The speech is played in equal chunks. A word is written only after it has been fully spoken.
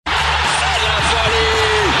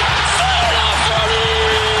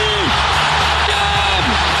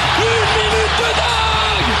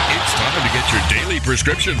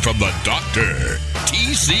prescription from the doctor,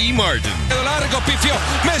 T.C. Martin. Largo, pifio.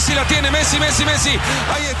 Messi la tiene, Messi.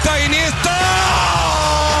 Ahí está Iniesta.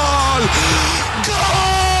 ¡Gol!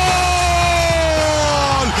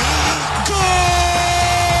 ¡Gol!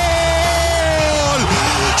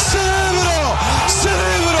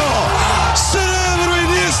 Cerebro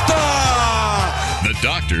Iniesta. The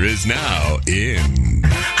doctor is now in.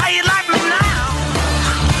 How you like me now?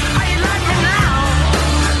 How you like me now?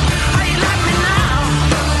 How you like me now?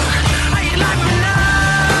 How you like me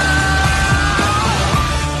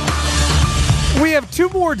now? We have 2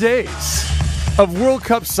 more days of World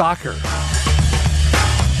Cup soccer.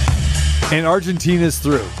 And Argentina's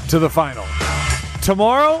through to the final.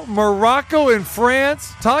 Tomorrow, Morocco and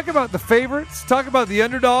France. Talk about the favorites. Talk about the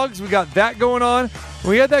underdogs. We got that going on.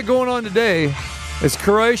 We had that going on today as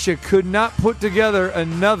Croatia could not put together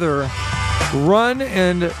another run,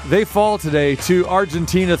 and they fall today to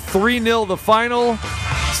Argentina 3-0 the final.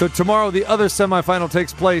 So tomorrow the other semifinal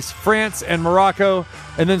takes place, France and Morocco.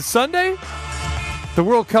 And then Sunday, the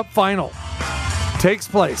World Cup final takes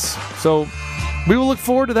place. So we will look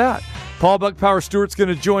forward to that. Paul Buckpower Stewart's going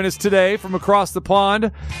to join us today from across the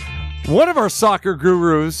pond. One of our soccer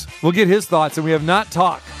gurus will get his thoughts, and we have not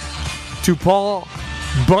talked to Paul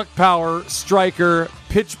Buckpower, striker,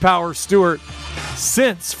 pitch power Stewart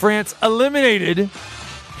since France eliminated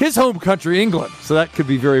his home country, England. So that could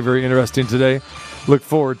be very, very interesting today. Look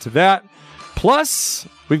forward to that. Plus,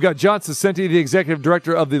 we've got John Cicenti, the executive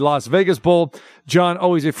director of the Las Vegas Bowl. John,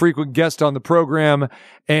 always a frequent guest on the program.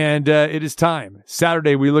 And it is time.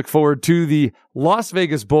 Saturday, we look forward to the Las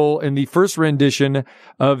Vegas Bowl in the first rendition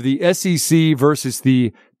of the SEC versus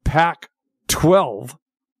the Pac-12.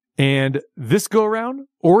 And this go-around,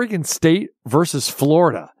 Oregon State versus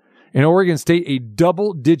Florida. And Oregon State, a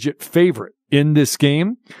double-digit favorite in this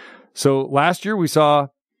game. So last year, we saw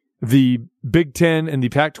the Big Ten and the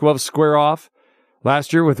Pac-12 square off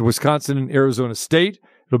last year with Wisconsin and Arizona State.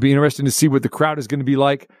 It'll be interesting to see what the crowd is going to be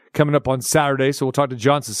like coming up on Saturday. So we'll talk to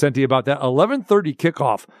John Cicenti about that. 11:30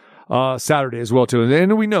 kickoff Saturday as well, too.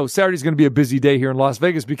 And we know Saturday's going to be a busy day here in Las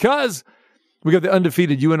Vegas because we got the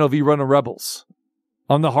undefeated UNLV Running Rebels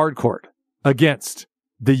on the hard court against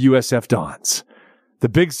the USF Dons. The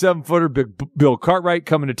big 7-footer, Big Bill Cartwright,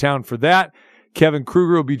 coming to town for that. Kevin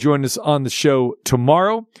Kruger will be joining us on the show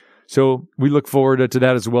tomorrow. So we look forward to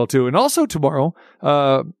that as well, too. And also tomorrow,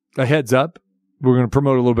 a heads up, we're going to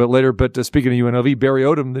promote a little bit later, but speaking of UNLV, Barry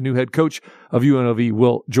Odom, the new head coach of UNLV,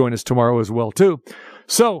 will join us tomorrow as well, too.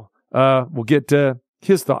 So we'll get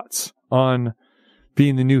his thoughts on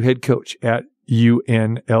being the new head coach at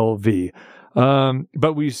UNLV.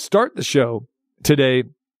 But we start the show today,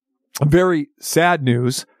 very sad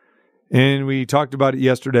news, and we talked about it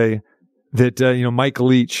yesterday, that Mike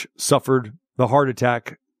Leach suffered the heart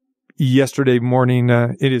attack yesterday morning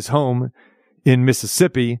in his home in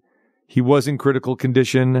Mississippi. He was in critical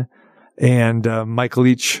condition, and Mike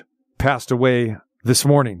Leach passed away this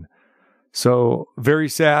morning. So very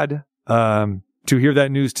sad to hear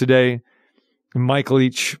that news today. Mike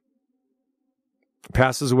Leach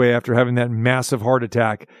passes away after having that massive heart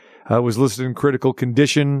attack. Was listed in critical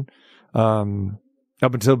condition up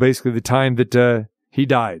until basically the time that he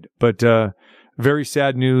died. But very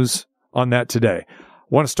sad news on that today.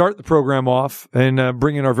 Want to start the program off and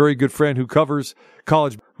bring in our very good friend who covers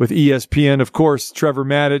college with ESPN, of course, Trevor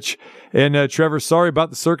Matich. And Trevor, sorry about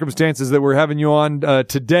the circumstances that we're having you on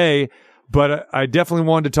today, but I definitely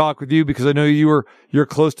wanted to talk with you because I know you're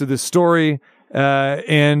close to this story,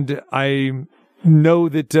 and I know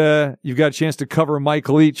that you've got a chance to cover Mike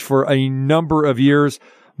Leach for a number of years.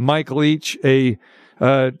 Mike Leach, a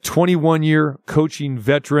 21-year coaching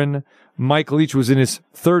veteran. Mike Leach was in his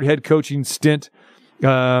third head coaching stint,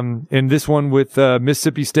 and this one with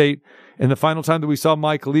Mississippi State. And the final time that we saw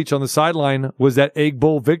Mike Leach on the sideline was that Egg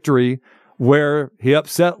Bowl victory where he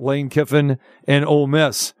upset Lane Kiffin and Ole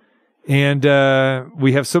Miss. And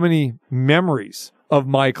we have so many memories of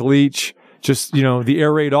Mike Leach, just, the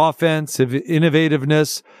air raid offense, his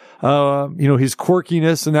innovativeness, his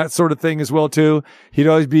quirkiness and that sort of thing as well, too. He'd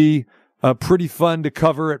always be pretty fun to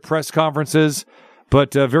cover at press conferences,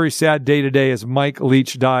 but a very sad day today as Mike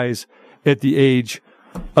Leach dies at the age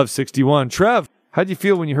of 61. Trev, how'd you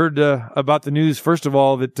feel when you heard about the news, first of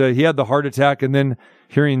all, that he had the heart attack, and then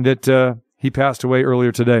hearing that he passed away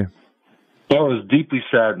earlier today? I was deeply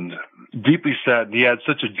saddened. He had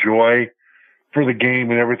such a joy for the game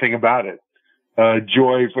and everything about it.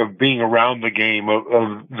 Joy for being around the game,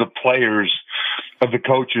 of the players, of the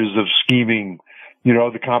coaches, of scheming,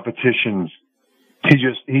 the competition. He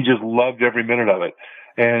just loved every minute of it.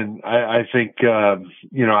 And I think, my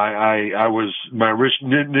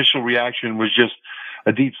initial reaction was just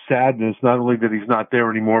a deep sadness, not only that he's not there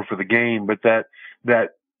anymore for the game, but that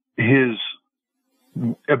his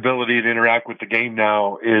ability to interact with the game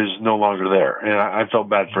now is no longer there. And I felt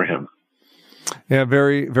bad for him. Yeah,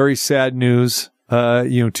 very, very sad news,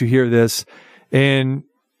 to hear this. And,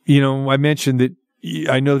 I mentioned that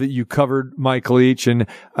I know that you covered Mike Leach, and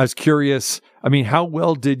I was curious, how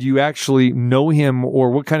well did you actually know him,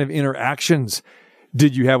 or what kind of interactions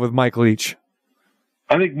did you have with Mike Leach?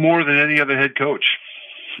 I think more than any other head coach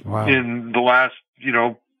in the last,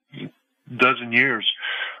 dozen years,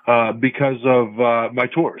 because of my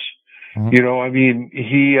tours.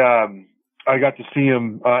 Mm-hmm. I got to see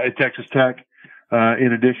him at Texas Tech.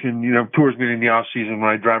 In addition, tours me in the off season when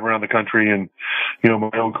I drive around the country and,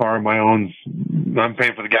 my own car, I'm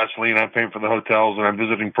paying for the gasoline, I'm paying for the hotels, and I'm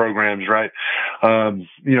visiting programs, right? And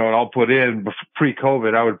I'll put in,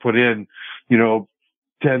 pre-COVID, I would put in,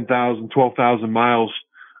 10,000, 12,000 miles,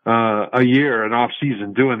 a year in off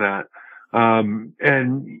season doing that.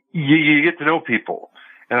 And you get to know people.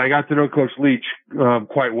 And I got to know Coach Leach,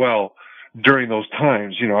 quite well during those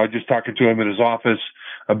times. I was just talking to him in his office,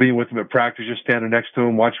 being with him at practice, just standing next to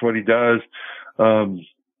him, watch what he does,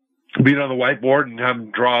 being on the whiteboard and have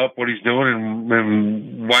him draw up what he's doing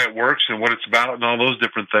and why it works and what it's about and all those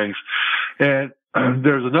different things. And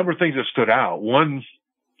there's a number of things that stood out. One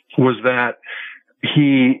was that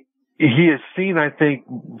he is seen, I think,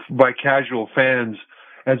 by casual fans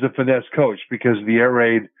as a finesse coach because the air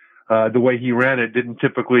raid, the way he ran it didn't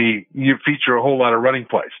typically feature a whole lot of running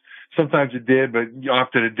plays. Sometimes it did, but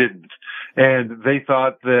often it didn't. And they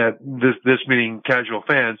thought that this meaning casual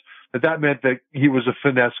fans, that meant that he was a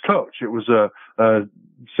finesse coach. It was a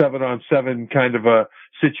 7-on-7 kind of a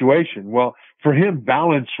situation. Well, for him,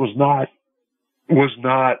 balance was not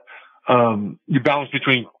you balance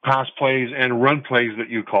between pass plays and run plays that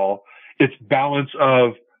you call. It's balance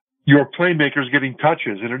of your playmakers getting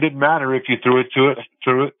touches. And it didn't matter if you threw it to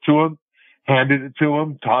him, handed it to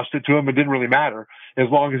him, tossed it to him. It didn't really matter as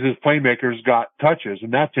long as his playmakers got touches.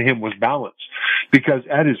 And that to him was balance, because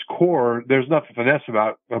at his core, there's nothing finesse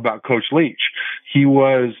about Coach Leach. He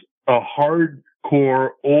was a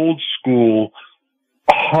hardcore, old school,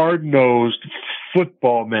 hard-nosed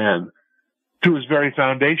football man to his very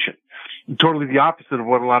foundation. Totally the opposite of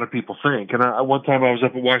what a lot of people think. And one time I was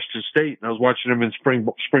up at Washington State and I was watching him in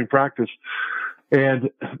spring practice, and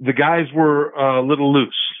the guys were a little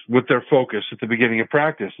loose with their focus at the beginning of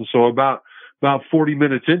practice. And so about 40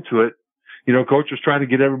 minutes into it, coach was trying to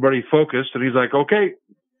get everybody focused, and he's like, okay,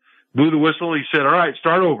 blew the whistle. He said, all right,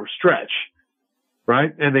 start over, stretch.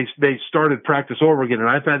 Right. And they started practice over again. And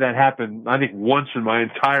I've had that happen, I think, once in my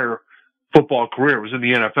entire football career. It was in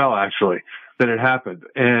the NFL, actually, that it happened.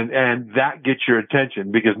 And that gets your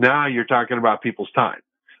attention, because now you're talking about people's time.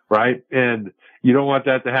 Right. And you don't want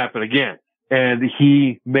that to happen again. And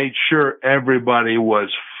he made sure everybody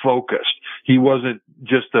was focused. He wasn't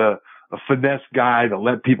just a finesse guy that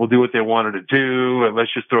let people do what they wanted to do and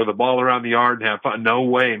let's just throw the ball around the yard and have fun. No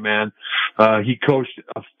way, man. He coached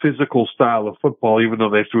a physical style of football, even though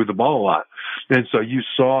they threw the ball a lot. And so you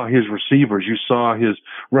saw his receivers, you saw his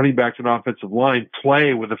running backs and offensive line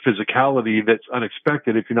play with a physicality that's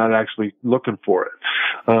unexpected if you're not actually looking for it.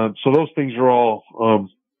 So those things are all,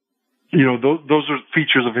 those are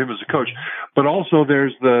features of him as a coach. But also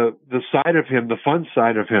there's the side of him, the fun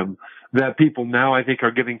side of him, that people now I think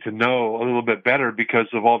are getting to know a little bit better because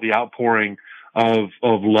of all the outpouring of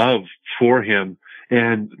love for him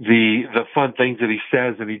and the fun things that he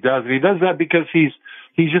says and he does. And he does that because he's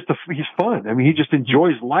fun. I mean, he just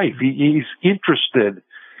enjoys life. He's interested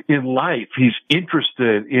in life. He's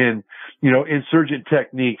interested in, insurgent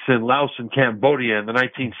techniques in Laos and Cambodia in the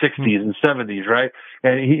 1960s and 70s, right?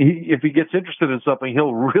 And if he gets interested in something,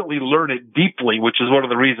 he'll really learn it deeply, which is one of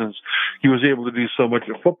the reasons he was able to do so much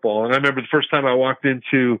at football. And I remember the first time I walked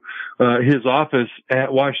into his office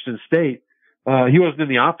at Washington State, he wasn't in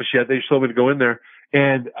the office yet. They just told me to go in there.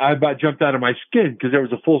 And I about jumped out of my skin because there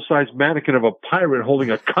was a full-size mannequin of a pirate holding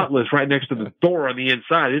a cutlass right next to the door on the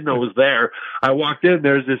inside. I didn't know it was there. I walked in,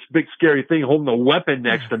 there's this big scary thing holding a weapon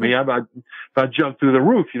next to me. I about jumped through the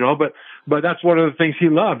roof, but that's one of the things he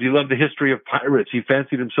loved. He loved the history of pirates. He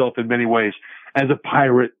fancied himself in many ways as a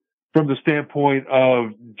pirate from the standpoint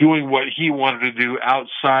of doing what he wanted to do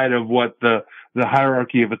outside of what the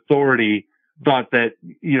hierarchy of authority thought that,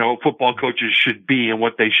 football coaches should be and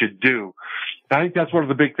what they should do. I think that's one of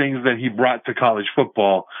the big things that he brought to college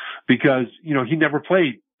football, because, he never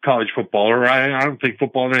played college football, or I don't think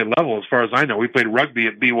football at any level, as far as I know. He played rugby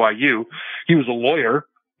at BYU. He was a lawyer.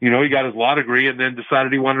 He got his law degree and then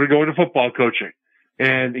decided he wanted to go into football coaching.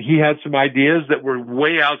 And he had some ideas that were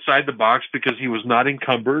way outside the box because he was not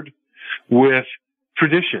encumbered with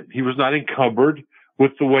tradition. He was not encumbered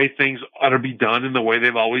with the way things ought to be done and the way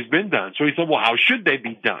they've always been done. So he said, well, how should they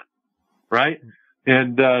be done? Right?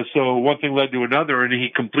 And so one thing led to another, and he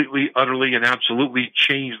completely, utterly, and absolutely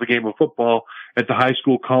changed the game of football at the high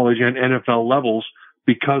school, college, and NFL levels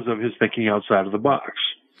because of his thinking outside of the box.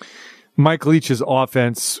 Mike Leach's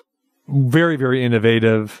offense, very, very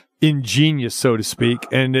innovative, ingenious, so to speak,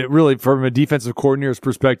 and it really, from a defensive coordinator's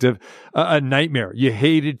perspective, a nightmare. You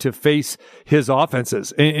hated to face his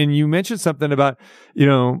offenses. And you mentioned something about,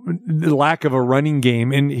 the lack of a running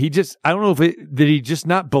game, and I don't know did he just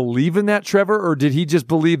not believe in that, Trevor, or did he just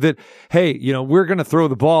believe that, hey, we're going to throw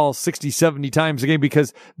the ball 60, 70 times a game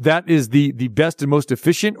because that is the best and most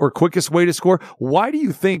efficient or quickest way to score? Why do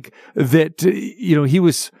you think that,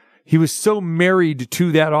 he was so married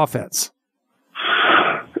to that offense?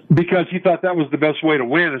 Because he thought that was the best way to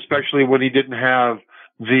win, especially when he didn't have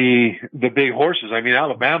the big horses. I mean,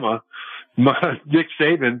 Alabama, Nick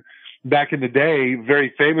Saban, back in the day,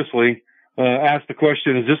 very famously asked the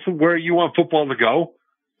question, is this where you want football to go?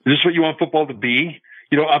 Is this what you want football to be?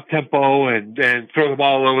 Up-tempo and throw the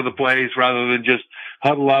ball all over the place rather than just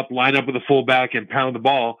huddle up, line up with the fullback and pound the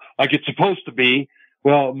ball like it's supposed to be.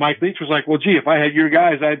 Well, Mike Leach was like, well, gee, if I had your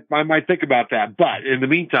guys, I might think about that. But in the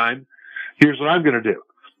meantime, here's what I'm going to do.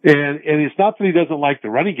 And it's not that he doesn't like the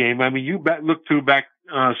running game. I mean, you look through back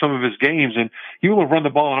some of his games, and he will have run the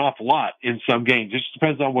ball an awful lot in some games. It just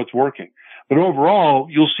depends on what's working. But overall,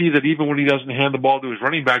 you'll see that even when he doesn't hand the ball to his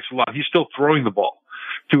running backs a lot, he's still throwing the ball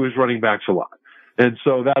to his running backs a lot. And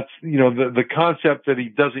so that's, the concept that he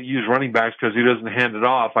doesn't use running backs because he doesn't hand it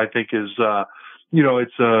off, I think is,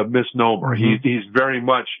 it's a misnomer. Mm-hmm. He's very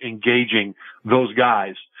much engaging those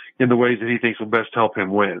guys in the ways that he thinks will best help him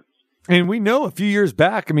win. And we know a few years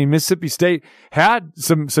back, Mississippi State had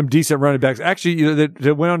some decent running backs, actually,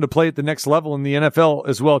 that went on to play at the next level in the NFL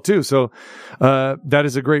as well, too. So, that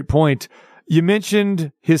is a great point. You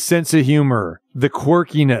mentioned his sense of humor, the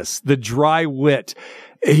quirkiness, the dry wit.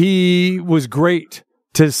 He was great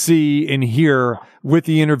to see and hear with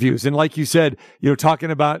the interviews. And like you said,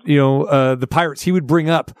 talking about, the Pirates, he would bring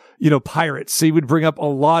up, Pirates. He would bring up a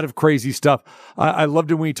lot of crazy stuff. I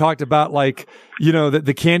loved it when he talked about that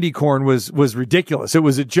the candy corn was ridiculous. It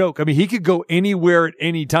was a joke. I mean, he could go anywhere at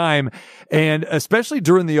any time. And especially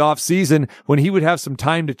during the off season when he would have some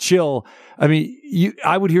time to chill. I mean,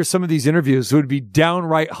 I would hear some of these interviews that would be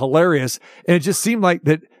downright hilarious. And it just seemed like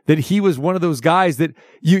that he was one of those guys that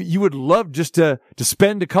you would love just to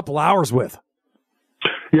spend a couple hours with.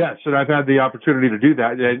 Yes, and I've had the opportunity to do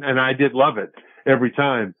that, and I did love it every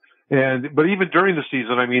time. But even during the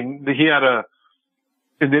season, I mean, he had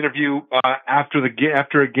an interview after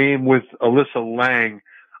a game with Alyssa Lang,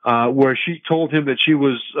 where she told him that she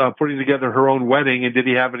was putting together her own wedding, and did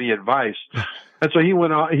he have any advice? And so he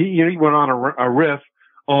went on. He went on a riff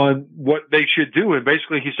on what they should do, and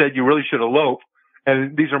basically he said you really should elope.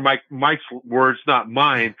 And these are Mike's words, not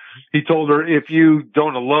mine. He told her, if you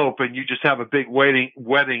don't elope and you just have a big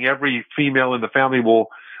wedding, every female in the family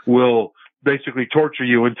will basically torture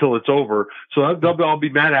you until it's over. So they'll all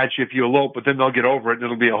be mad at you if you elope, but then they'll get over it and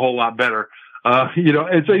it'll be a whole lot better.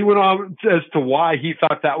 And so he went on as to why he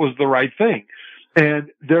thought that was the right thing.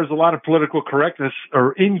 And there's a lot of political correctness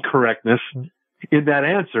or incorrectness in that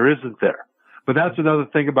answer, isn't there? But that's another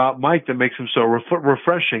thing about Mike that makes him so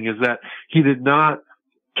refreshing, is that he did not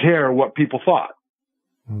care what people thought.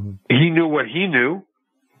 Mm-hmm. He knew what he knew.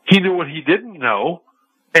 He knew what he didn't know.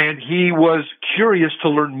 And he was curious to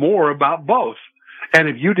learn more about both. And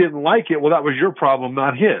if you didn't like it, well, that was your problem,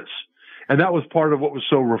 not his. And that was part of what was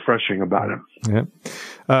so refreshing about him.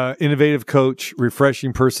 Yeah. Innovative coach,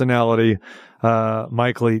 refreshing personality.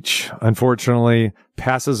 Mike Leach, unfortunately,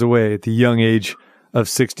 passes away at the young age of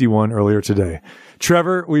 61 earlier today.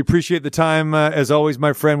 Trevor, we appreciate the time. As always,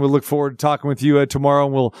 my friend, we'll look forward to talking with you tomorrow.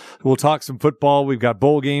 We'll talk some football. We've got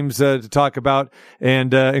bowl games to talk about,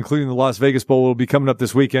 and including the Las Vegas Bowl will be coming up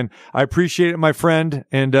this weekend. I appreciate it, my friend,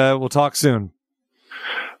 and we'll talk soon.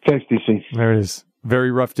 Thanks, DC. There it is.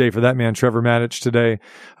 Very rough day for that man, Trevor Matich, today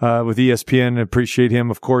with ESPN. Appreciate him,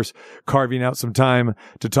 of course, carving out some time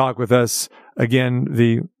to talk with us. Again,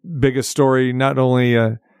 the biggest story, not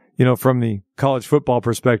only from the college football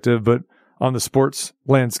perspective, but on the sports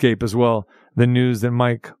landscape as well. The news that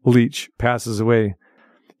Mike Leach passes away.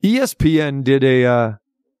 ESPN did a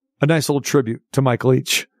nice little tribute to Mike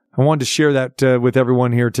Leach. I wanted to share that with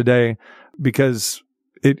everyone here today because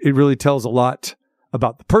it really tells a lot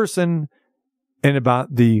about the person and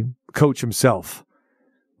about the coach himself,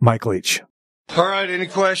 Mike Leach. All right, any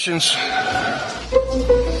questions?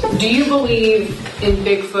 Do you believe in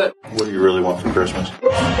Bigfoot? What do you really want for Christmas?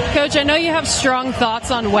 Coach, I know you have strong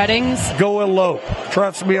thoughts on weddings. Go elope.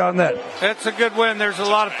 Trust me on that. It's a good win. There's a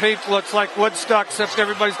lot of people. It's like Woodstock, except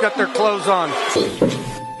everybody's got their clothes on.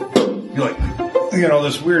 Like,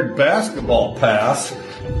 this weird basketball pass.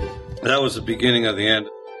 That was the beginning of the end.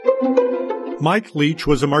 Mike Leach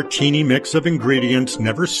was a martini mix of ingredients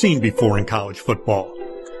never seen before in college football.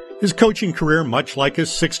 His coaching career, much like his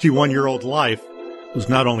 61-year-old life, was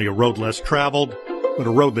not only a road less traveled, but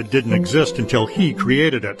a road that didn't exist until he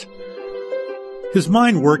created it. His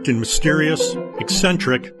mind worked in mysterious,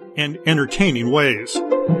 eccentric, and entertaining ways.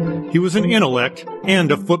 He was an intellect and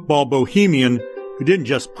a football bohemian who didn't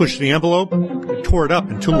just push the envelope, but tore it up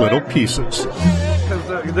into little pieces.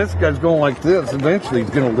 This guy's going like this. Eventually,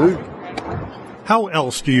 he's going to lose. How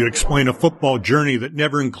else do you explain a football journey that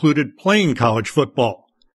never included playing college football?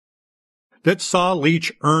 That saw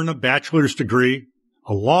Leach earn a bachelor's degree,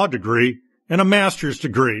 a law degree, and a master's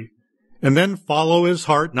degree, and then follow his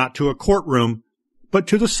heart not to a courtroom, but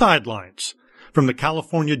to the sidelines, from the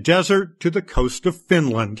California desert to the coast of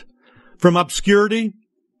Finland, from obscurity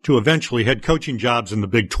to eventually head coaching jobs in the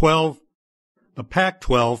Big 12, the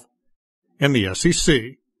Pac-12, and the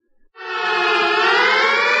SEC.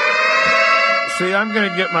 See, I'm going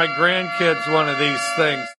to get my grandkids one of these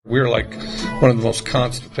things. We're like one of the most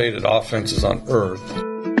constipated offenses on earth.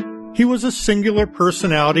 He was a singular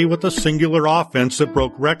personality with a singular offense that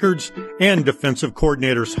broke records and defensive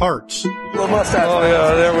coordinators' hearts. Oh,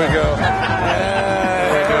 yeah, there we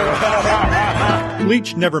go.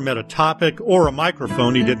 Leach never met a topic or a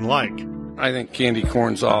microphone he didn't like. I think candy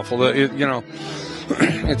corn's awful.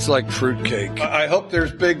 It's like fruitcake. I hope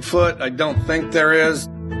there's Bigfoot. I don't think there is.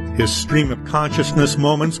 His stream of consciousness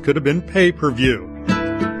moments could have been pay-per-view.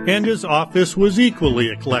 And his office was equally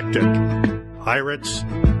eclectic. Pirates,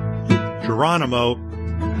 Geronimo,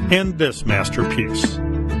 and this masterpiece.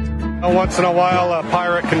 Once in a while, a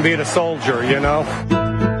pirate can beat a soldier,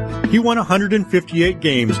 He won 158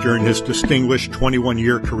 games during his distinguished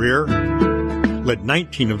 21-year career, led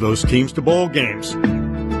 19 of those teams to bowl games,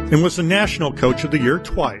 and was the National Coach of the Year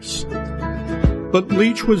twice. But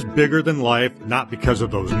Leach was bigger than life, not because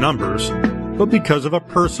of those numbers, but because of a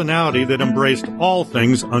personality that embraced all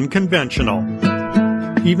things unconventional,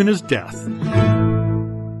 even his death.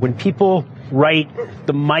 When people write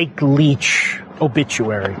the Mike Leach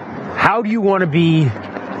obituary, how do you want to be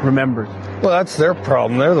remembered? Well, that's their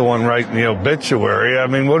problem. They're the one writing the obituary. I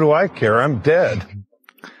mean, what do I care? I'm dead.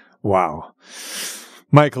 Wow.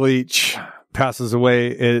 Mike Leach passes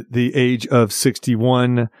away at the age of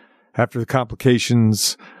 61 after the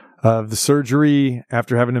complications of the surgery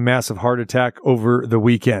after having a massive heart attack over the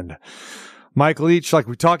weekend. Mike Leach, like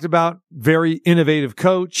we talked about, very innovative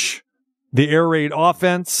coach. The air raid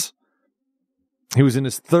offense. He was in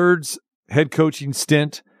his third head coaching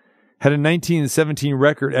stint, had a 19-17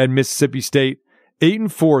 record at Mississippi State,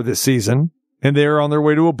 8-4 this season, and they're on their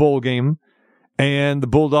way to a bowl game. And the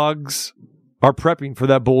Bulldogs are prepping for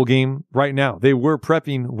that bowl game right now. They were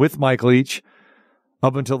prepping with Mike Leach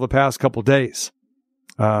up until the past couple days.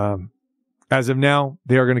 As of now,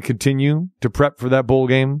 they are going to continue to prep for that bowl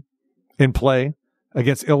game in play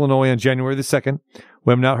against Illinois on January the 2nd.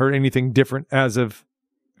 We have not heard anything different as of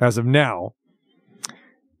now.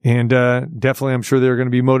 And definitely, I'm sure they're going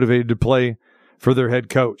to be motivated to play for their head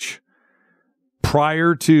coach.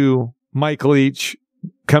 Prior to Mike Leach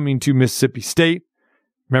coming to Mississippi State,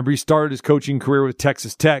 remember he started his coaching career with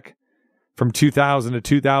Texas Tech from 2000 to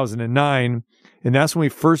 2009. And that's when we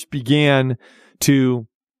first began to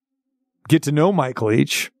get to know Mike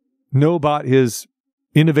Leach, know about his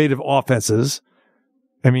innovative offenses.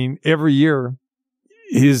 I mean, every year,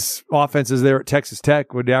 his offenses there at Texas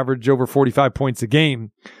Tech would average over 45 points a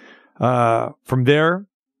game. From there,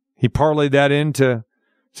 he parlayed that into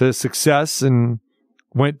success and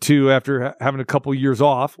went to, after having a couple years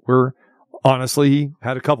off, where honestly he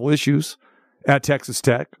had a couple issues at Texas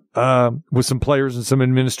Tech with some players and some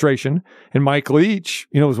administration. And Mike Leach,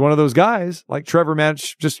 was one of those guys, like Trevor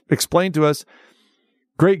Matich just explained to us,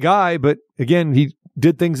 great guy, but again, he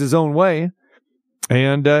did things his own way.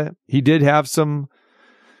 And he did have some,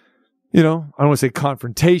 I don't want to say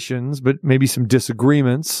confrontations, but maybe some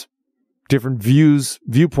disagreements, different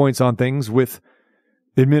viewpoints on things with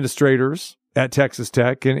administrators at Texas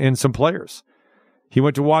Tech and some players. He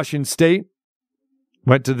went to Washington State,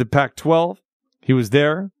 went to the Pac-12. He was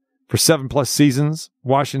there for 7+ seasons.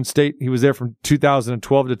 Washington State, he was there from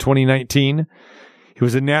 2012 to 2019. He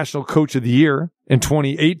was a National Coach of the Year in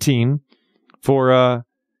 2018 for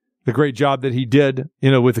the great job that he did,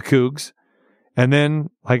 with the Cougs. And then,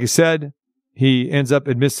 like I said, he ends up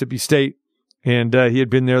at Mississippi State And he had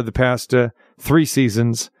been there the past 3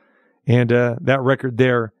 seasons. And that record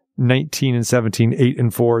there, 19-17,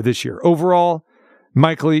 8-4 this year. Overall,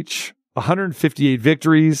 Mike Leach, 158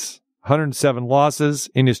 victories, 107 losses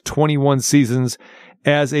in his 21 seasons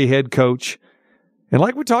as a head coach. And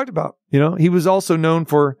like we talked about, he was also known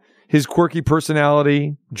for his quirky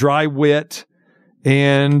personality, dry wit,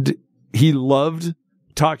 and he loved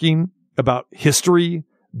talking about history,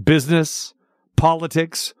 business,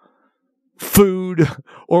 politics, food,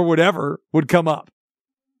 or whatever would come up.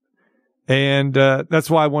 And that's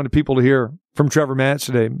why I wanted people to hear from Trevor Matich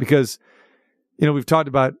today, because, we've talked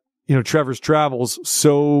about, Trevor's travels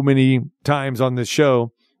so many times on this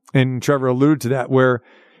show, and Trevor alluded to that, where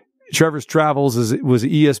Trevor's travels was an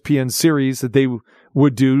ESPN series that they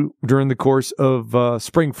would do during the course of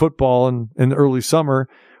spring football and the early summer,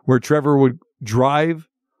 where Trevor would drive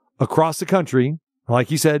across the country, like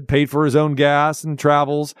he said, paid for his own gas and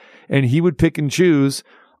travels, and he would pick and choose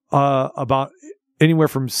about anywhere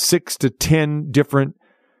from 6 to 10 different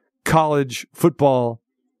college football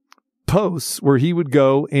posts where he would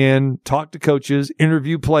go and talk to coaches,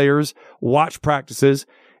 interview players, watch practices,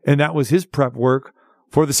 and that was his prep work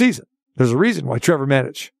for the season. There's a reason why Trevor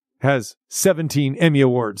Matich has 17 Emmy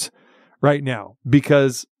Awards right now,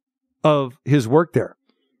 because of his work there.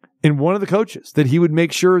 And one of the coaches that he would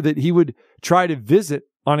make sure that he would try to visit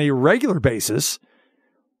on a regular basis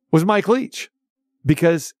was Mike Leach,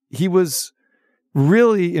 because he was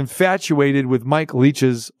really infatuated with Mike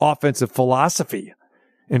Leach's offensive philosophy.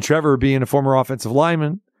 And Trevor, being a former offensive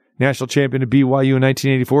lineman, national champion at BYU in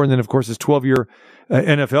 1984, and then, of course, his 12-year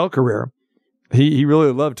NFL career, he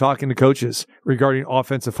really loved talking to coaches regarding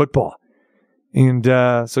offensive football. And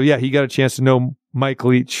he got a chance to know Mike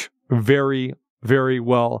Leach very, very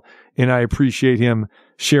well, and I appreciate him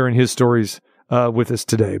sharing his stories with us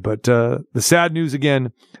today. But the sad news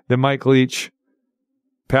again, that Mike Leach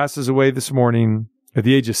passes away this morning at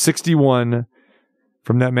the age of 61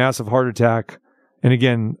 from that massive heart attack. And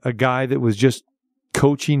again, a guy that was just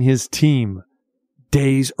coaching his team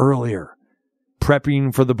days earlier,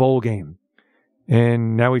 prepping for the bowl game.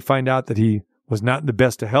 And now we find out that he was not in the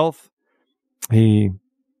best of health. He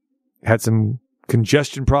had some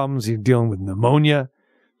congestion problems. He was dealing with pneumonia.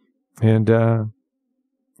 And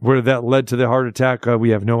whether that led to the heart attack,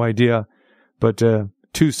 we have no idea. But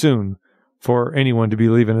too soon for anyone to be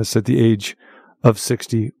leaving us at the age of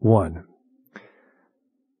 61.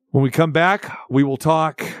 When we come back, we will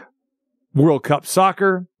talk World Cup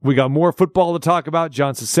soccer. We got more football to talk about.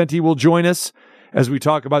 John Cicenti will join us as we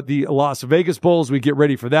talk about the Las Vegas Bowl as we get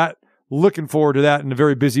ready for that. Looking forward to that in a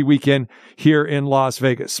very busy weekend here in Las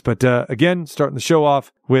Vegas. But again, starting the show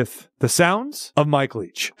off with the sounds of Mike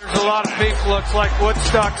Leach. There's a lot of people. It's like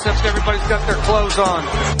Woodstock, except everybody's got their clothes on.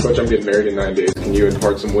 Coach, I'm getting married in 9 days. Can you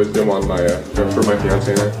impart some wisdom on my for my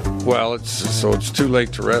fiance and I? Well, it's too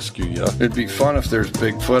late to rescue you. It'd be fun if there's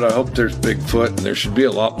Bigfoot. I hope there's Bigfoot, and there should be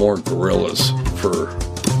a lot more gorillas for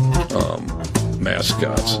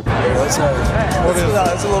mascots. What's that? What is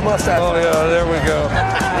that? It's a little mustache. Oh, yeah, there we go.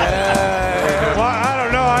 Well, I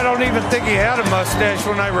don't know. I don't even think he had a mustache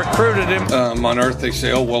when I recruited him. On Earth, they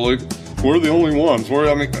say, oh, well, we're the only ones.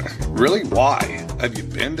 Really? Why? Have you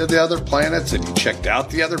been to the other planets? Have you checked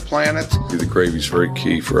out the other planets? The gravy's very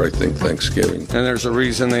key for, I think, Thanksgiving. And there's a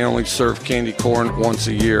reason they only serve candy corn once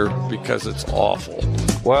a year, because it's awful.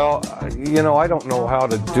 Well, I don't know how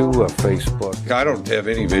to do a Facebook. I don't have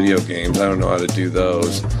any video games. I don't know how to do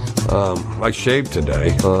those. I shaved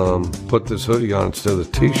today. Put this hoodie on instead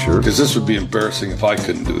of the t-shirt. Because this would be embarrassing if I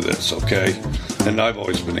couldn't do this, okay? And I've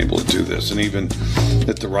always been able to do this. And even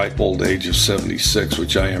at the ripe old age of 76,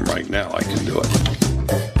 which I am right now, I can do it.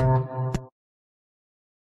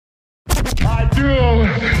 I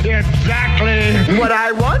do exactly what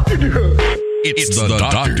I want to do. It's the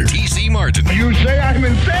Dr. T.C. Martin. You say I'm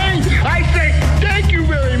insane? I say thank you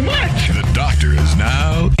very much. The doctor is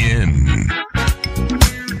now in.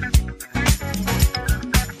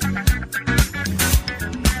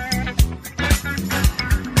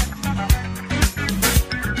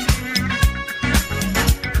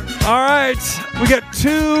 All right, we got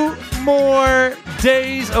 2 more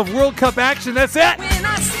days of World Cup action. That's it.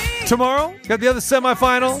 Tomorrow, got the other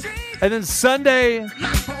semifinal. And then Sunday,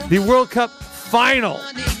 the World Cup final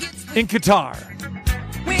in Qatar.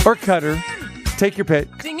 Or Qatar. Take your pick.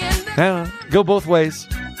 I don't know. Go both ways.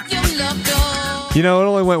 It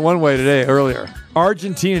only went one way today, earlier.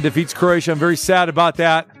 Argentina defeats Croatia. I'm very sad about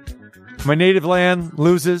that. My native land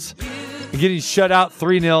loses. Getting shut out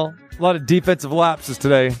 3-0. A lot of defensive lapses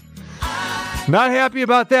today. Not happy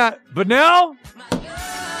about that. But now,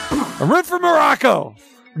 I'm rooting for Morocco.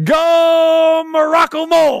 Go Morocco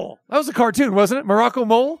Mole. That was a cartoon, wasn't it? Morocco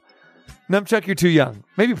Mole? Numchuck, you're too young.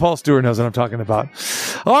 Maybe Paul Stewart knows what I'm talking about.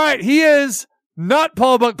 All right, he is not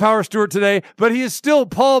Paul Buck Power Stewart today, but he is still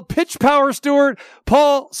Paul Pitch Power Stewart,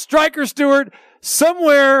 Paul Striker Stewart,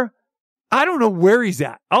 somewhere. I don't know where he's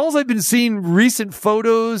at. All I've been seeing recent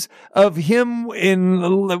photos of him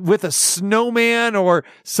with a snowman or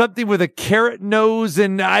something with a carrot nose,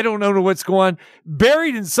 and I don't know what's going on.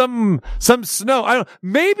 Buried in some snow.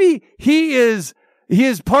 Maybe he is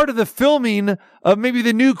part of the filming of maybe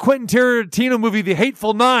the new Quentin Tarantino movie, The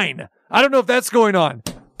Hateful Nine. I don't know if that's going on.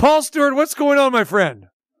 Paul Stewart, what's going on, my friend?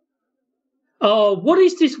 What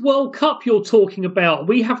is this World Cup you're talking about?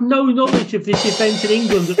 We have no knowledge of this event in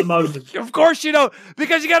England at the moment. Of course you don't,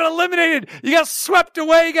 because you got eliminated. You got swept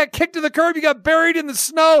away. You got kicked to the curb. You got buried in the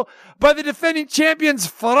snow by the defending champions,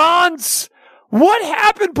 France. What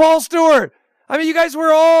happened, Paul Stewart? I mean, you guys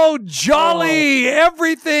were all jolly,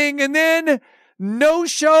 everything, and then no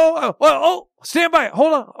show. Stand by.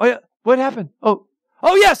 Hold on. Oh, yeah. What happened? Oh,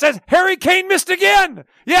 yes, that's Harry Kane missed again.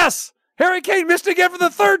 Yes, Harry Kane missed again for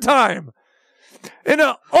the third time. In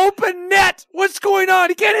an open net. What's going on?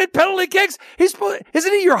 He can't hit penalty kicks. Isn't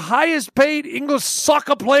he your highest paid English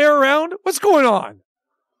soccer player around? What's going on?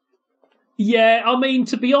 Yeah, I mean,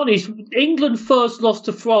 to be honest, England first lost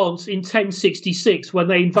to France in 1066 when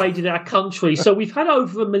they invaded our country. So we've had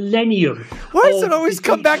over a millennium. Why does it always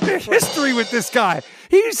come back to history with this guy?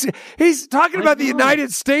 He's talking about the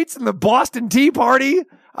United States and the Boston Tea Party.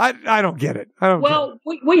 I don't get it.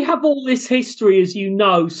 We have all this history, as you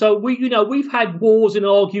know. So we've had wars and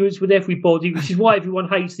arguments with everybody, which is why everyone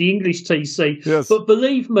hates the English TC. Yes. But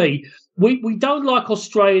believe me, we don't like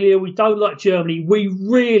Australia. We don't like Germany. We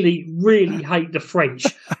really, really hate the French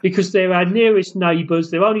because they're our nearest neighbours.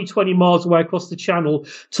 They're only 20 miles away across the channel.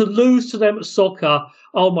 To lose to them at soccer,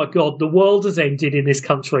 oh my God, the world has ended in this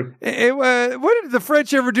country. What did the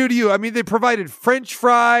French ever do to you? I mean, they provided French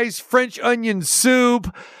fries, French onion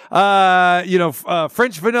soup,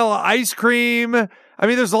 French vanilla ice cream. I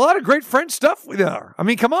mean, there's a lot of great French stuff there. I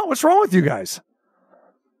mean, come on, what's wrong with you guys?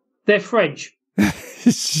 They're French.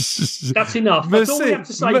 That's enough. That's all we have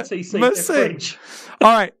to say, TC. They're French.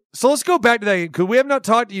 All right, so let's go back to that because we have not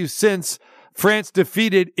talked to you since France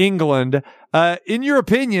defeated England. In your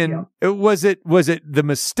opinion, was it the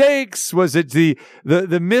mistakes? Was it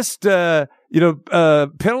the missed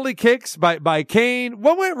penalty kicks by Kane?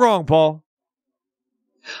 What went wrong, Paul?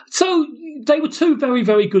 So they were two very,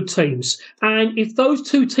 very good teams, and if those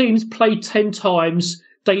two teams played 10 times,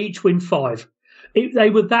 they each win 5. They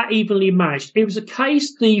were that evenly matched. It was a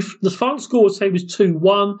case, the final score would say was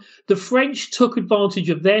 2-1. The French took advantage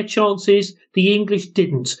of their chances. The English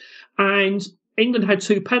didn't. And England had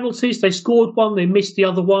 2 penalties. They scored one. They missed the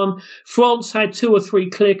other one. France had 2 or 3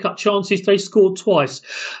 clear-cut chances. They scored twice.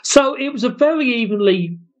 So it was a very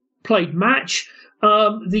evenly played match.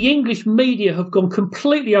 The English media have gone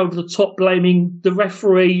completely over the top, blaming the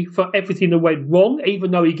referee for everything that went wrong,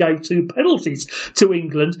 even though he gave 2 penalties to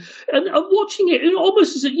England. And watching it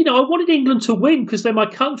almost as I wanted England to win because they're my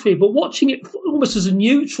country, but watching it almost as a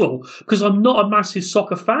neutral because I'm not a massive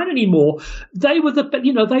soccer fan anymore. They were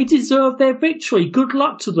they deserved their victory. Good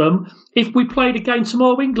luck to them. If we played a game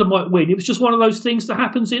tomorrow, England might win. It was just one of those things that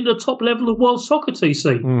happens in the top level of world soccer,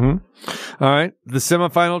 TC. Mm-hmm. All right. The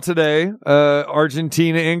semifinal today,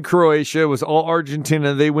 Argentina and Croatia, was all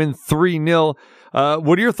Argentina. They win 3-0.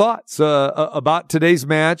 What are your thoughts about today's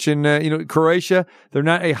match? And, Croatia, they're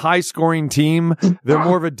not a high-scoring team. They're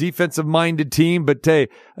more of a defensive-minded team, but they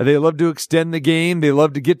love to extend the game. They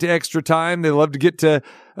love to get to extra time. They love to get to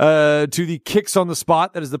the kicks on the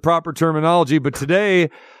spot. That is the proper terminology. But today,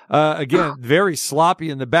 again, very sloppy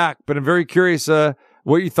in the back. But I'm very curious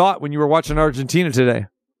what you thought when you were watching Argentina today.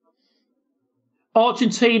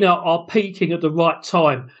 Argentina are peaking at the right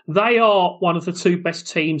time. They are one of the 2 best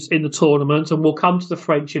teams in the tournament, and we'll come to the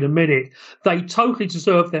French in a minute. They totally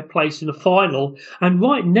deserve their place in the final. And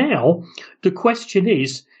right now, the question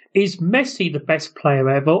is Messi the best player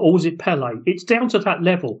ever, or is it Pele? It's down to that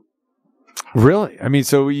level. Really? I mean,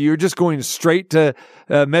 so you're just going straight to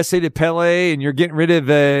Messi to Pele, and you're getting rid of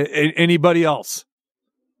anybody else?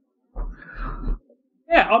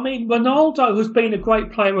 Yeah, I mean, Ronaldo has been a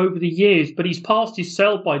great player over the years, but he's past his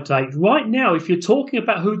sell-by date. Right now, if you're talking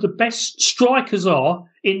about who the best strikers are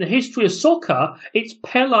in the history of soccer, it's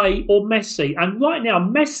Pele or Messi. And right now,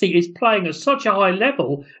 Messi is playing at such a high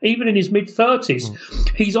level, even in his mid-30s.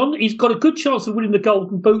 He's got a good chance of winning the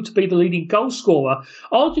Golden Boot to be the leading goal scorer.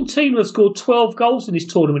 Argentina has scored 12 goals in this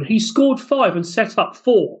tournament. He scored 5 and set up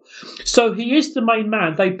 4. So he is the main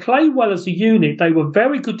man. They play well as a unit. They were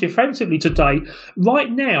very good defensively today.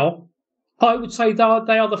 Right now, I would say they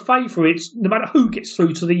are the favourites, no matter who gets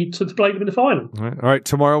through to play them in the final. All right.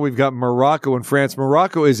 Tomorrow we've got Morocco and France.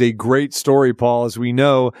 Morocco is a great story, Paul, as we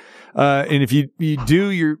know. And if you do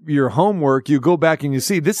your homework, you go back and you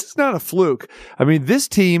see this is not a fluke. I mean, this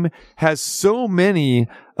team has so many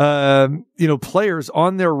players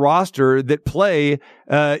on their roster that play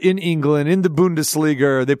in England, in the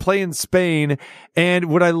Bundesliga, they play in Spain. And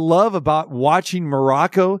what I love about watching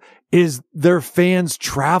Morocco is their fans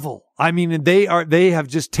travel. I mean, they have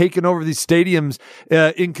just taken over these stadiums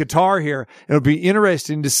in Qatar here. It'll be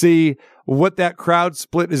interesting to see what that crowd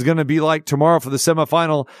split is going to be like tomorrow for the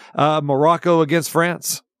semifinal, Morocco against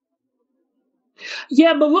France.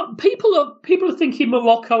 Yeah, people are thinking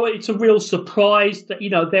Morocco. It's a real surprise that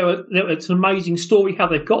it's an amazing story how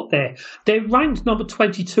they got there. They're ranked number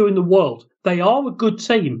 22 in the world. They are a good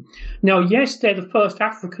team. Now, yes, they're the first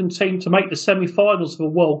African team to make the semi-finals of a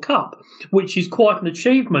World Cup, which is quite an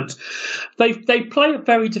achievement. They play a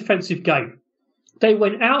very defensive game. They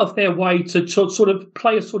went out of their way to sort of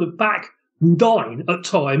play a sort of back nine at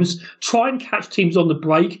times, try and catch teams on the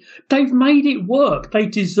break. They've made it work. They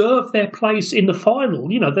deserve their place in the final.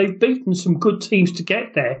 They've beaten some good teams to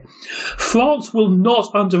get there. France will not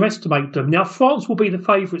underestimate them. Now, France will be the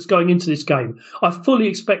favourites going into this game. I fully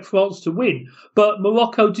expect France to win, but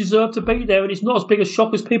Morocco deserve to be there, and it's not as big a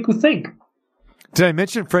shock as people think. Did I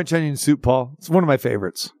mention French onion soup, Paul? It's one of my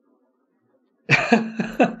favorites.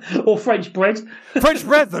 Or French bread. French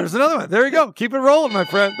bread. There's another one. There you go. Keep it rolling, my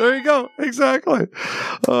friend. There you go. Exactly.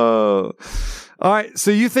 All right.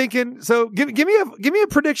 So you thinking? So give me a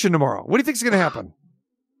prediction tomorrow. What do you think is going to happen?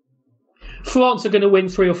 France are going to win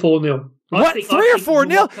 3 or 4-0. What? 3 or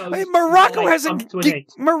 4-0? I mean,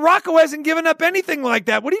 Morocco hasn't given up anything like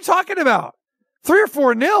that. What are you talking about? 3 or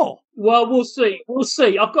 4-0. Well, we'll see.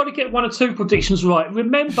 I've got to get 1 or 2 predictions right.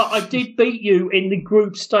 Remember, I did beat you in the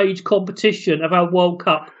group stage competition of our World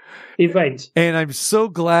Cup event. And I'm so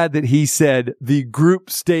glad that he said the group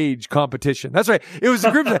stage competition. That's right. It was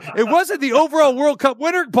the group stage. It wasn't the overall World Cup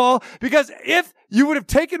winner, Paul, because if you would have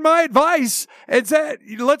taken my advice and said,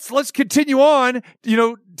 let's continue on,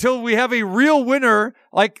 till we have a real winner,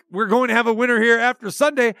 like we're going to have a winner here after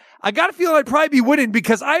Sunday, I got a feeling I'd probably be winning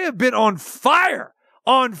because I have been on fire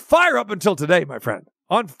up until today, my friend.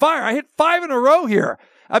 On fire. I hit 5 in a row here.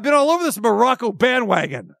 I've been all over this Morocco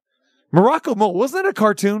bandwagon. Morocco Mole, wasn't that a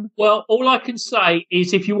cartoon? Well, all I can say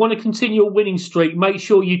is if you want to continue a winning streak, make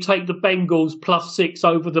sure you take the Bengals +6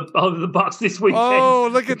 over the Bucks this weekend. Oh,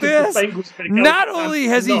 look at this. Not only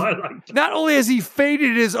has he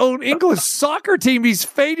faded his own English soccer team, he's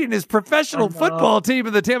fading his professional football team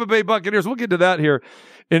in the Tampa Bay Buccaneers. We'll get to that here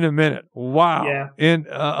in a minute. Wow.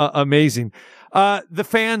 Yeah. Amazing. The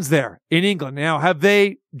fans there in England now, have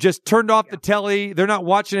they just turned off the telly? They're not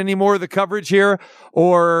watching any more of the coverage here,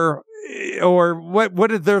 or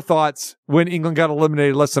what are their thoughts when England got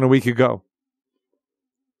eliminated less than a week ago?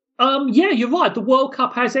 Yeah, you're right. The World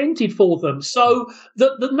Cup has ended for them. So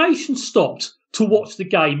the nation stopped to watch the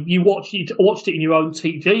game. You watched it in your own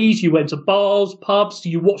TVs. You went to bars, pubs.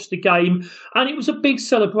 You watched the game. And it was a big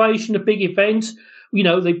celebration, a big event.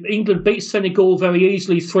 England beat Senegal very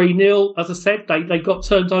easily 3-0. As I said, they got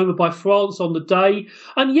turned over by France on the day.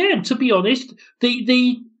 And yeah, to be honest,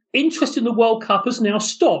 the interest in the World Cup has now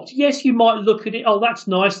stopped. Yes, you might look at it, oh, that's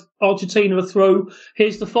nice, Argentina are through,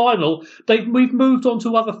 here's the final. We've moved on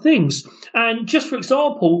to other things. And just for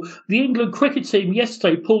example, the England cricket team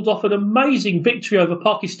yesterday pulled off an amazing victory over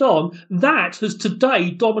Pakistan. That has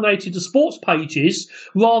today dominated the sports pages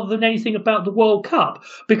rather than anything about the World Cup,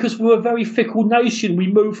 because we're a very fickle nation.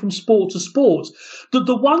 We move from sport to sport.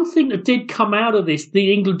 The one thing that did come out of this,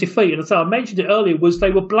 the England defeat, and as I mentioned it earlier, was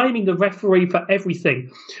they were blaming the referee for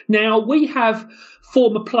everything. Now, we have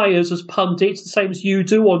former players as pundits, the same as you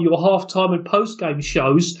do on your halftime and post-game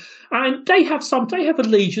shows, and they have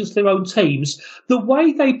allegiance to their own teams. The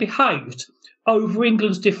way they behaved over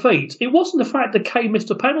England's defeat, it wasn't the fact that Kane missed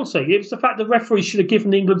a penalty, it was the fact the referee should have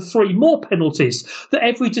given England 3 more penalties, that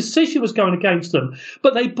every decision was going against them.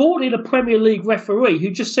 But they brought in a Premier League referee who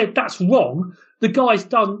just said, that's wrong. The guy's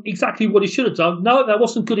done exactly what he should have done. No, that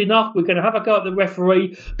wasn't good enough. We're going to have a go at the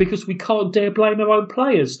referee because we can't dare blame our own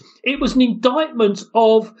players. It was an indictment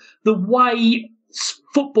of the way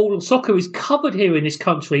football and soccer is covered here in this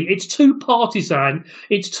country. It's too partisan,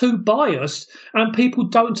 it's too biased, and people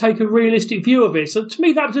don't take a realistic view of it. So to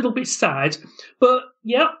me, that was a little bit sad. But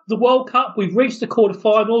yeah, the World Cup, we've reached the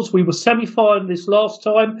quarterfinals. We were semi-finalists last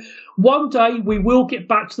time. One day we will get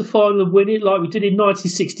back to the final and win it like we did in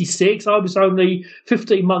 1966. I was only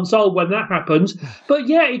 15 months old when that happened. But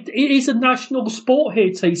yeah, it is a national sport here,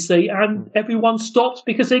 TC, and everyone stops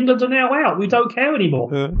because England are now out. We don't care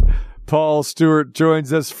anymore. Paul Stewart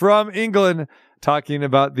joins us from England talking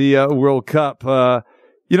about the World Cup.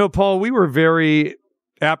 Paul, we were very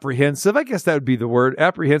apprehensive. I guess that would be the word,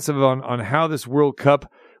 apprehensive on how this World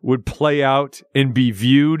Cup would play out and be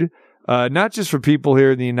viewed, not just for people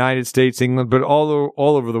here in the United States, England, but all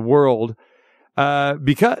over the world,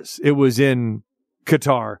 because it was in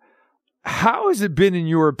Qatar. How has it been, in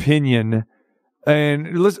your opinion?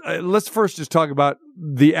 And let's first just talk about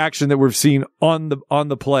the action that we've seen on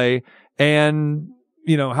the play, and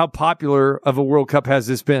how popular of a World Cup has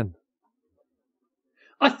this been?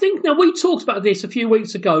 I think, now, we talked about this a few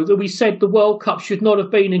weeks ago, that we said the World Cup should not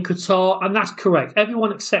have been in Qatar, and that's correct.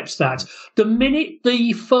 Everyone accepts that. The minute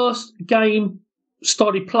the first game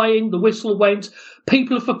started playing, the whistle went,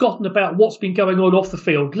 people have forgotten about what's been going on off the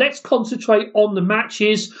field. Let's concentrate on the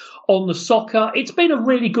matches, on the soccer. It's been a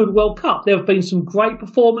really good World Cup. There have been some great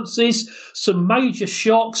performances, some major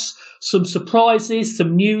shocks, some surprises,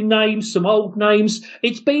 some new names, some old names.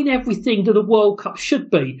 It's been everything that a World Cup should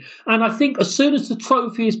be. And I think as soon as the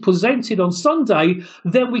trophy is presented on Sunday,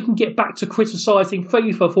 then we can get back to criticising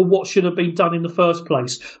FIFA for what should have been done in the first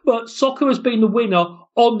place. But soccer has been the winner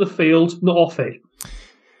on the field, not off it.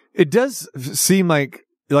 It does seem like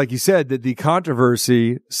you said, that the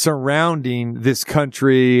controversy surrounding this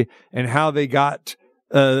country and how they got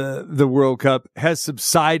the World Cup has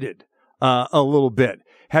subsided a little bit.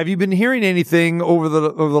 Have you been hearing anything over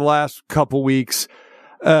the last couple weeks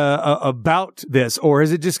about this, or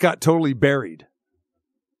has it just got totally buried?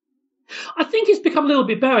 I think it's become a little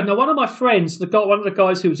bit buried. Now, one of my friends, one of the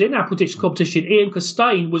guys who was in our prediction competition, Ian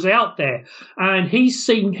Costain, was out there, and he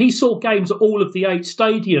saw games at all of the 8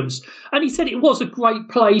 stadiums, and he said it was a great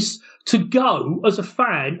place to go as a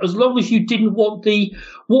fan, as long as you didn't want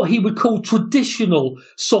what he would call traditional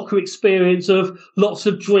soccer experience of lots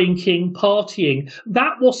of drinking, partying.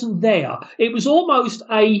 That wasn't there. It was almost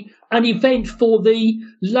an event for the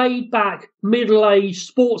laid-back, middle-aged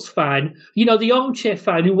sports fan, the armchair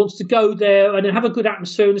fan who wants to go there and have a good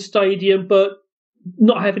atmosphere in the stadium, but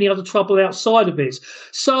not have any other trouble outside of it.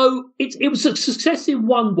 So it was a success in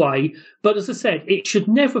one way, but as I said, it should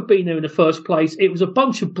never have been there in the first place. It was a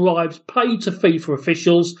bunch of bribes paid to FIFA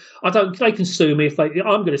officials. They can sue me I'm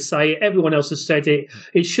going to say it. Everyone else has said it.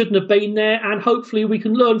 It shouldn't have been there, and hopefully we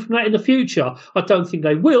can learn from that in the future. I don't think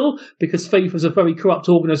they will, because FIFA is a very corrupt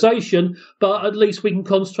organisation, but at least we can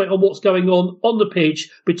concentrate on what's going on the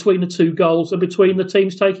pitch between the 2 goals and between the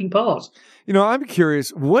teams taking part. I'm curious,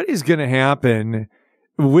 what is going to happen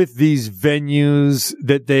with these venues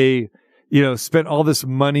that they, spent all this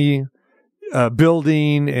money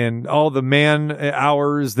building, and all the man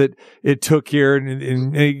hours that it took here,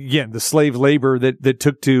 and again, the slave labor that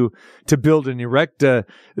took to build and erect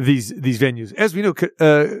these venues. As we know,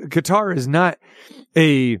 Qatar is not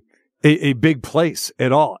a big place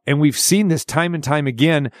at all. And we've seen this time and time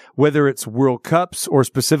again, whether it's World Cups or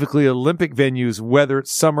specifically Olympic venues, whether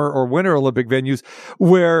it's summer or winter Olympic venues,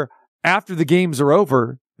 where after the games are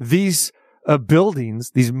over, these buildings,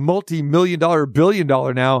 these multi-million-dollar,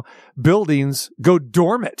 billion-dollar now buildings, go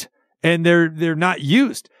dormant, and they're not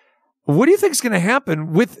used. What do you think is going to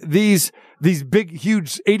happen with these big,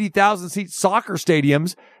 huge 80,000 seat soccer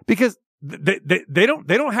stadiums? Because they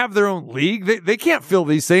don't have their own league. They can't fill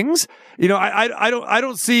these things. I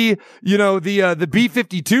don't see, the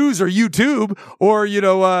B-52s or YouTube or,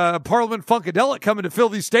 Parliament Funkadelic coming to fill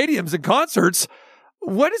these stadiums and concerts.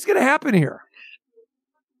 What is going to happen here?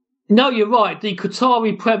 No, you're right. The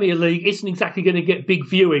Qatari Premier League isn't exactly going to get big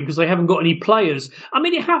viewing because they haven't got any players. I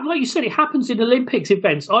mean, like you said, it happens in Olympics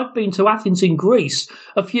events. I've been to Athens in Greece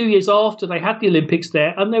a few years after they had the Olympics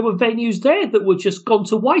there, and there were venues there that were just gone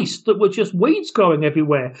to waste, that were just weeds growing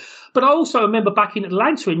everywhere. But I also remember back in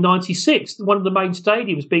Atlanta in '96, one of the main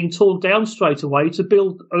stadiums being torn down straight away to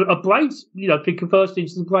build a Braves, be converted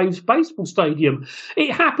into the Braves baseball stadium.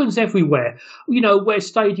 It happens everywhere, where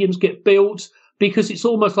stadiums get built, because it's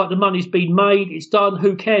almost like the money's been made, it's done,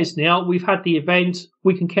 who cares now? We've had the event,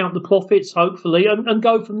 we can count the profits, hopefully, and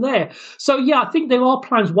go from there. So, yeah, I think there are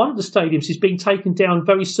plans. One of the stadiums is being taken down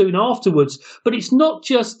very soon afterwards, but it's not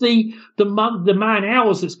just the man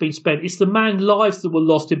hours that's been spent, it's the man lives that were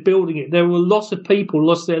lost in building it. There were lots of people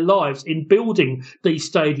lost their lives in building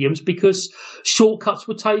these stadiums because shortcuts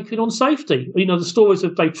were taken on safety. The stories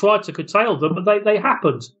of they tried to curtail them, but they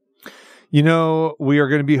happened. We are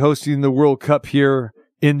going to be hosting the World Cup here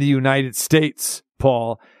in the United States,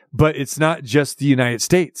 Paul, but it's not just the United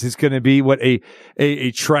States. It's going to be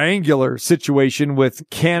a triangular situation with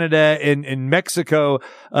Canada and Mexico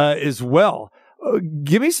as well.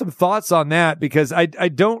 Give me some thoughts on that, because I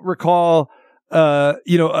don't recall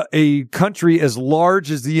a country as large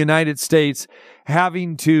as the United States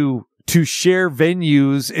having to to share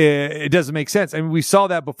venues, it doesn't make sense. I mean, we saw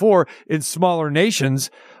that before in smaller nations,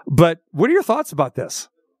 but what are your thoughts about this?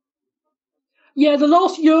 Yeah, the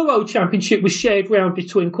last Euro Championship was shared around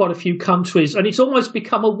between quite a few countries, and it's almost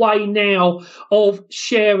become a way now of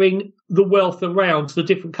sharing the wealth around the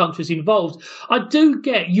different countries involved. I do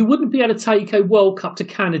get you wouldn't be able to take a World Cup to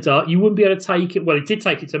Canada. You wouldn't be able to take it. Well, it did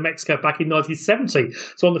take it to Mexico back in 1970.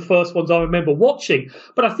 It's one of the first ones I remember watching.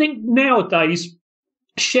 But I think nowadays,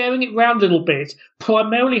 sharing it around a little bit,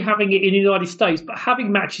 primarily having it in the United States, but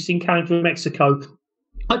having matches in Canada and Mexico,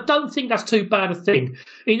 I don't think that's too bad a thing.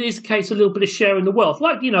 It is a case of a little bit of sharing the wealth,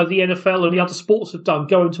 like, the NFL and the other sports have done,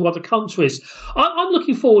 going to other countries. I'm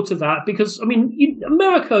looking forward to that because,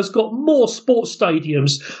 America's got more sports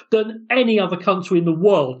stadiums than any other country in the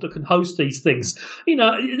world that can host these things.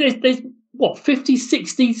 There's 50,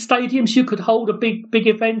 60 stadiums you could hold a big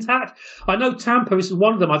event at. I know Tampa is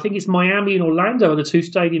one of them. I think it's Miami and Orlando are the two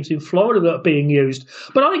stadiums in Florida that are being used.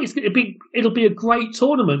 But I think it'll be a great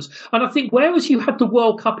tournament. And I think whereas you had the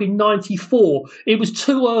World Cup in 94, it was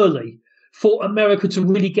too early for America to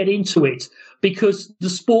really get into it because the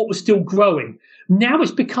sport was still growing. Now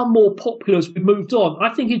it's become more popular as we moved on.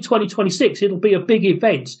 I think in 2026 it'll be a big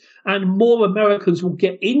event and more Americans will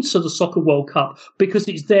get into the Soccer World Cup because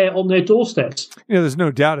it's there on their doorsteps. There's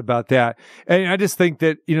no doubt about that. And I just think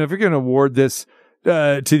that, if you're going to award this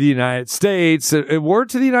to the United States, award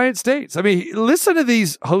to the United States. I mean, listen to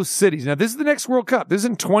these host cities. Now, this is the next World Cup. This is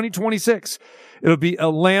in 2026. It'll be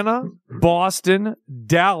Atlanta, Boston,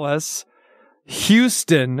 Dallas,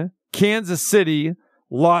 Houston, Kansas City,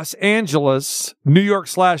 Los Angeles, New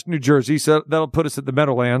York/New Jersey, so that'll put us at the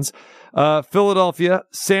Meadowlands, Philadelphia,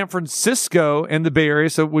 San Francisco, and the Bay Area,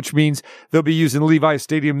 so which means they'll be using Levi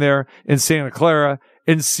Stadium there in Santa Clara,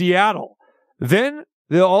 and Seattle. Then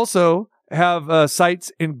they'll also have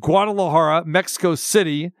sites in Guadalajara, Mexico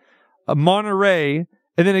City, Monterrey,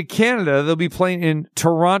 and then in Canada, they'll be playing in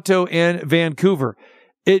Toronto and Vancouver.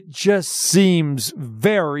 It just seems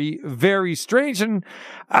very, very strange. And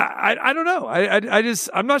I don't know.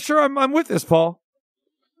 I'm not sure I'm with this, Paul.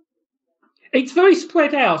 It's very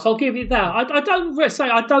spread out. I'll give you that. I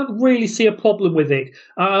don't really see a problem with it.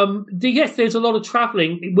 Yes, there's a lot of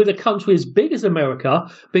travelling with a country as big as America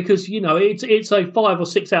because it's a 5 or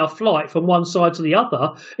 6 hour flight from one side to the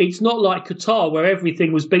other. It's not like Qatar where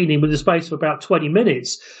everything was being in with a space of about 20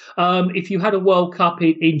 minutes. If you had a World Cup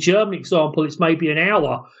in Germany, example, it's maybe an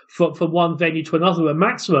hour from one venue to another at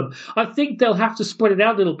maximum. I think they'll have to spread it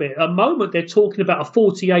out a little bit. At the moment, they're talking about a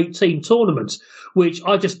 48-team tournament, which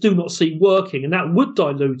I just do not see working, and that would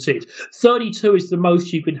dilute it. 32 is the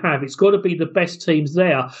most you can have. It's got to be the best teams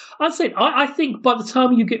there. I think by the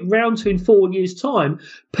time you get round to in 4 years' time,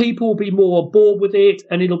 people will be more on board with it,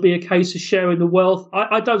 and it'll be a case of sharing the wealth.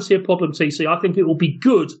 I don't see a problem, TC. I think it will be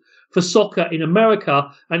good for soccer in America,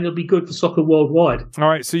 and it'll be good for soccer worldwide. All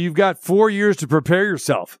right, so you've got 4 years to prepare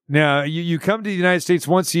yourself. Now, you come to the United States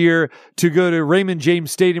once a year to go to Raymond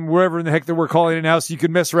James Stadium, wherever in the heck that we're calling it now, so you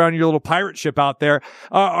can mess around in your little pirate ship out there.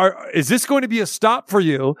 Is this going to be a stop for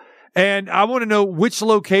you? And I want to know which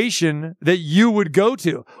location that you would go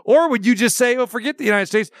to. Or would you just say, forget the United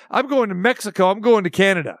States, I'm going to Mexico, I'm going to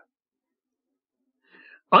Canada?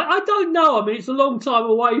 I don't know. It's a long time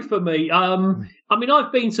away for me.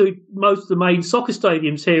 I've been to most of the main soccer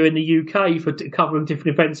stadiums here in the UK for covering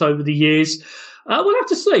different events over the years. We'll have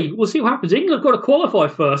to see. We'll see what happens. England have got to qualify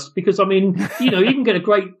first because, you can get a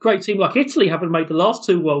great team like Italy having made the last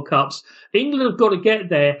 2 World Cups. England have got to get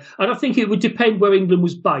there. And I think it would depend where England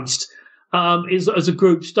was based as a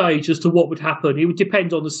group stage as to what would happen. It would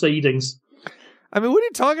depend on the seedings. What are you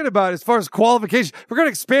talking about as far as qualification? We're going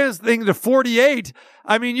to expand this thing to 48.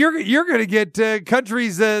 You're going to get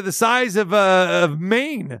countries the size of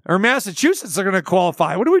Maine or Massachusetts are going to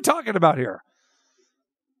qualify. What are we talking about here?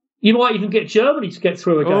 You might even get Germany to get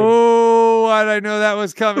through again. Oh, I know that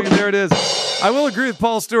was coming. There it is. I will agree with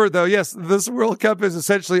Paul Stewart, though. Yes, this World Cup is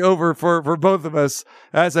essentially over for both of us.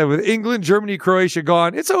 As I with England, Germany, Croatia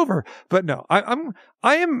gone, it's over. But no, I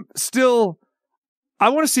am still. I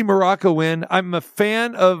want to see Morocco win. I'm a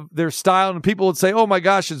fan of their style, and people would say, oh my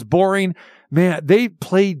gosh, it's boring. Man, they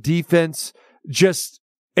play defense just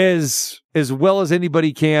as well as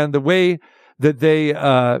anybody can. The way that they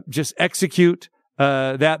just execute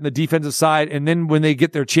that in the defensive side, and then when they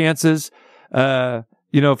get their chances, for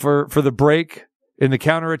the break in the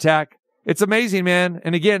counterattack, it's amazing, man.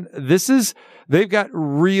 And again, they've got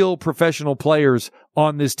real professional players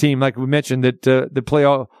on this team, like we mentioned, that play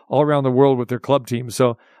all around the world with their club teams.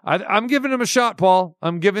 So I'm giving them a shot, Paul.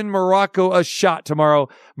 I'm giving Morocco a shot tomorrow.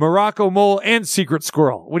 Morocco Mole and Secret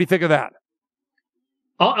Squirrel. What do you think of that?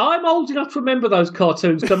 I'm old enough to remember those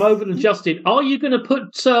cartoons. I'm over and adjusted. Are you going to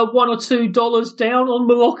put $1 or $2 down on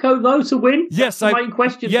Morocco, though, to win? Yes, that's the main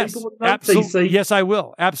question. Yes, absolutely. Yes, I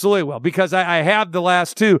will. Absolutely will, because I have the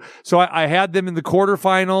last two. So I had them in the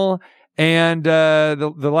quarterfinal and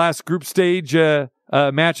the last group stage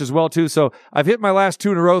match as well, too. So I've hit my last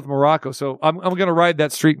two in a row with Morocco. So I'm going to ride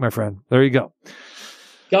that streak, my friend. There you go.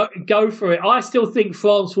 Go for it. I still think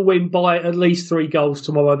France will win by at least 3 goals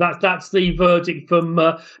tomorrow. That's the verdict from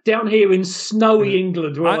down here in snowy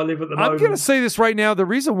England, where I live at the moment. I'm going to say this right now. The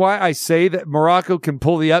reason why I say that Morocco can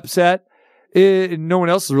pull the upset, no one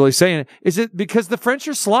else is really saying it, is it because the French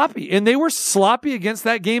are sloppy, and they were sloppy against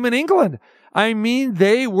that game in England. I mean,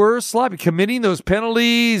 they were sloppy, committing those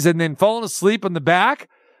penalties and then falling asleep on the back.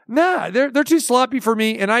 Nah, they're too sloppy for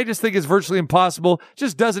me, and I just think it's virtually impossible.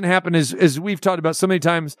 Just doesn't happen, as we've talked about so many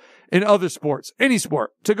times in other sports, any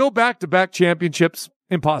sport. To go back-to-back championships,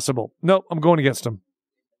 impossible. No, I'm going against them.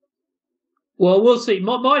 Well, we'll see.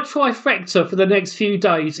 My trifecta for the next few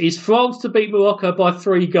days is France to beat Morocco by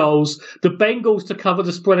 3 goals, the Bengals to cover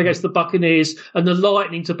the spread against the Buccaneers, and the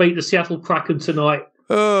Lightning to beat the Seattle Kraken tonight.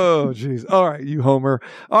 Oh, jeez. All right, you homer.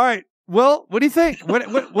 All right. Well, what do you think?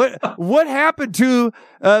 What happened to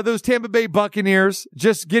those Tampa Bay Buccaneers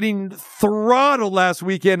just getting throttled last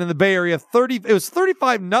weekend in the Bay Area? It was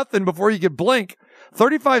 35-0 before you could blink.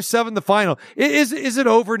 35-7 the final. Is it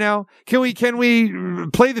over now? Can we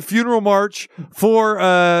play the funeral march for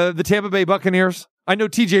the Tampa Bay Buccaneers? I know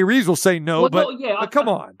TJ Reeves will say no, but come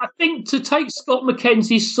on. I think to take Scott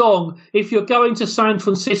McKenzie's song, if you're going to San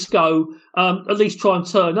Francisco, at least try and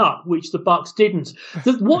turn up, which the Bucs didn't.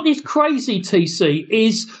 What is crazy, TC,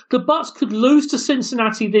 is the Bucs could lose to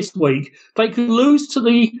Cincinnati this week. They could lose to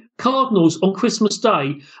the Cardinals on Christmas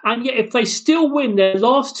Day. And yet if they still win their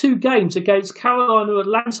last 2 games against Carolina and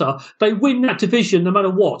Atlanta, they win that division no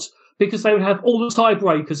matter what, because they would have all the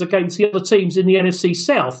tiebreakers against the other teams in the NFC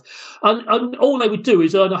South. And all they would do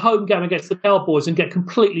is earn a home game against the Cowboys and get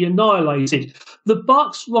completely annihilated. The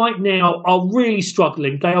Bucs right now are really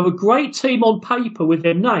struggling. They are a great team on paper with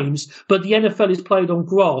their names, but the NFL is played on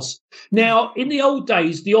grass. Now, in the old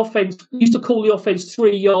days, the offense used to call the offense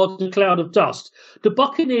 3 yards in a cloud of dust. The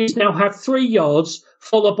Buccaneers now have 3 yards,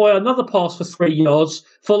 followed by another pass for 3 yards,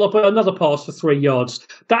 followed by another pass for 3 yards.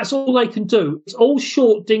 That's all they can do. It's all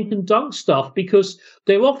short dink and dunk stuff because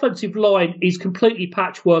their offensive line is completely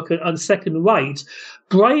patchwork and second rate.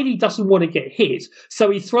 Brady doesn't want to get hit, so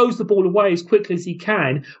he throws the ball away as quickly as he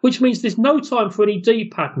can, which means there's no time for any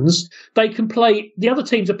deep patterns. They can play, the other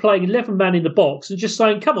teams are playing 11 man in the box and just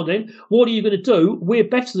saying, come on then, what are you going to do? We're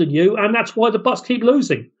better than you, and that's why the Bucs keep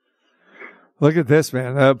losing. Look at this,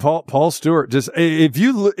 man. Paul Stewart. Just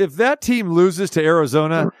if that team loses to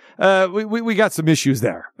Arizona, we got some issues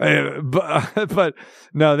there. But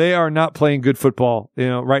no, they are not playing good football,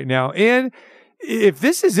 right now. And if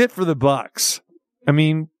this is it for the Bucs, I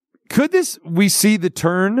mean, could we see the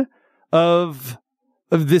turn of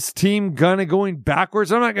this team kind of going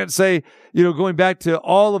backwards? I'm not going to say, going back to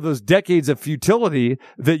all of those decades of futility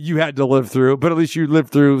that you had to live through, but at least you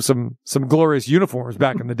lived through some glorious uniforms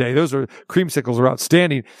back in the day. Those creamsicles are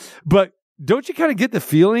outstanding. But don't you kind of get the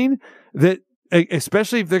feeling that,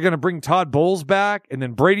 especially if they're going to bring Todd Bowles back and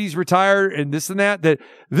then Brady's retired and this and that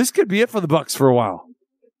this could be it for the Bucs for a while?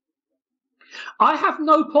 I have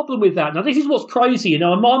no problem with that. Now, this is what's crazy.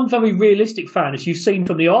 I'm a very realistic fan, as you've seen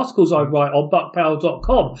from the articles I write on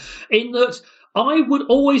buckpower.com, in that I would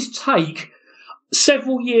always take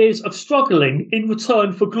several years of struggling in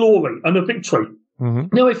return for glory and a victory.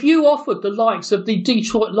 Mm-hmm. Now, if you offered the likes of the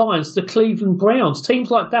Detroit Lions, the Cleveland Browns,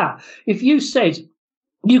 teams like that, if you said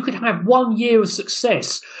you could have 1 year of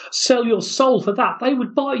success, sell your soul for that, they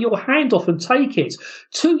would bite your hand off and take it.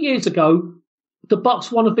 2 years ago, the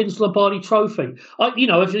Bucs won a Vince Lombardi trophy. As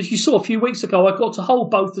you saw a few weeks ago, I got to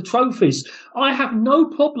hold both the trophies. I have no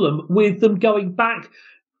problem with them going back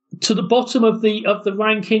to the bottom of the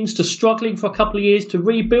rankings, to struggling for a couple of years, to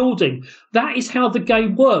rebuilding. That is how the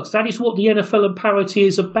game works. That is what the NFL and parity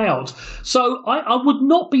is about. So I would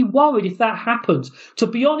not be worried if that happened. To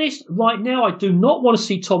be honest, right now, I do not want to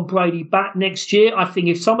see Tom Brady back next year. I think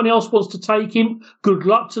if someone else wants to take him, good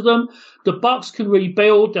luck to them. The Bucs can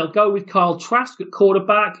rebuild. They'll go with Kyle Trask at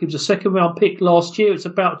quarterback. He was a second-round pick last year. It's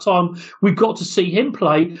about time we got to see him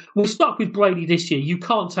play. We're stuck with Brady this year. You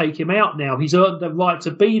can't take him out now. He's earned the right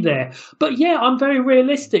to be there. But yeah, I'm very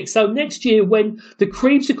realistic. So next year, when the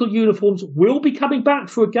creamsicle uniforms will be coming back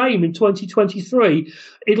for a game in 2023,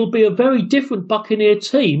 it'll be a very different Buccaneer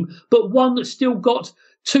team, but one that's still got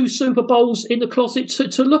 2 Super Bowls in the closet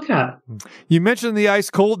to look at. You mentioned the ice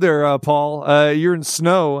cold there, Paul. You're in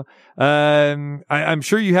snow. I'm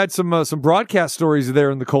sure you had some broadcast stories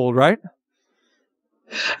there in the cold, right?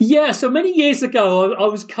 Yeah, so many years ago, I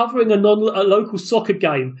was covering a local soccer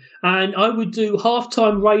game, and I would do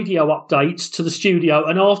halftime radio updates to the studio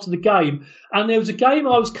and after the game. And there was a game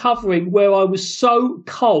I was covering where I was so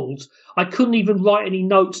cold, I couldn't even write any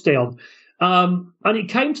notes down. And it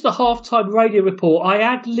came to the halftime radio report. I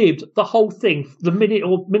ad-libbed the whole thing, the minute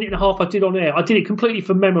and a half I did on air. I did it completely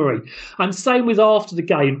from memory. And same with after the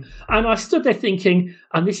game. And I stood there thinking,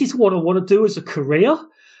 and this is what I want to do as a career.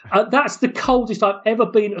 That's the coldest I've ever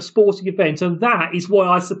been at a sporting event, and that is why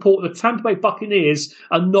I support the Tampa Bay Buccaneers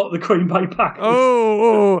and not the Green Bay Packers.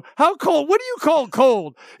 Oh, how cold? What do you call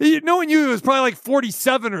cold? Knowing you, it was probably like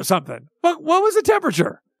 47 or something. What was the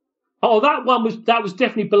temperature? Oh, that was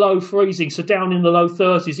definitely below freezing, so down in the low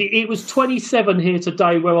 30s. It was 27 here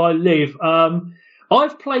today where I live.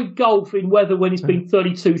 I've played golf in weather when it's been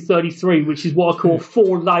 32, 33, which is what I call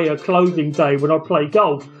 4-layer clothing day when I play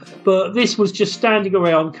golf. But this was just standing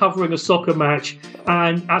around covering a soccer match,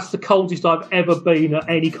 and that's the coldest I've ever been at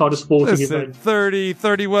any kind of sporting event. 30,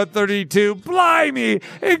 31, 32, blimey!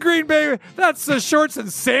 In Green Bay, that's the shorts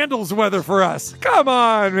and sandals weather for us. Come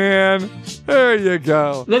on, man. There you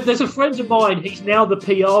go. There's a friend of mine, he's now the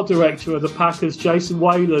PR director of the Packers, Jason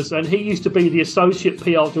Whalers, and he used to be the associate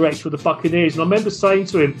PR director of the Buccaneers. And I remember saying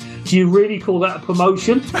to him, do you really call that a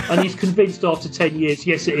promotion? And he's convinced after 10 years,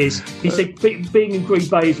 yes, it is. He said, being in Green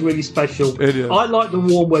Bay is really special. It is. I like the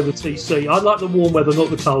warm weather, TC. I like the warm weather,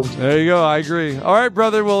 not the cold. There you go. I agree. All right,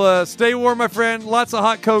 brother. Well, stay warm, my friend. Lots of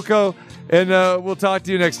hot cocoa, and we'll talk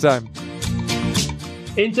to you next time.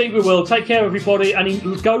 Indeed we will. Take care, everybody,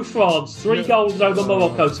 and go France. 3 goals over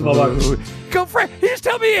Morocco tomorrow. Go France. He just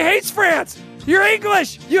told me he hates France. You're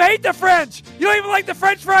English. You hate the French. You don't even like the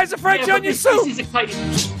French fries, the French onion soup.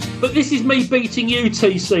 But this is me beating you,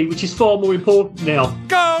 TC, which is far more important now.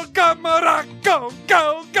 Go Morocco.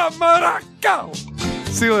 Go Morocco.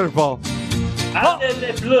 See you later, Paul. Allez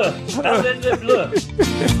les bleus. Allez les bleus.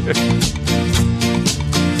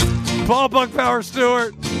 Paul Buckpower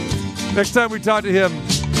Stewart. Next time we talk to him,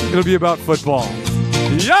 it'll be about football.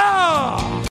 Yeah!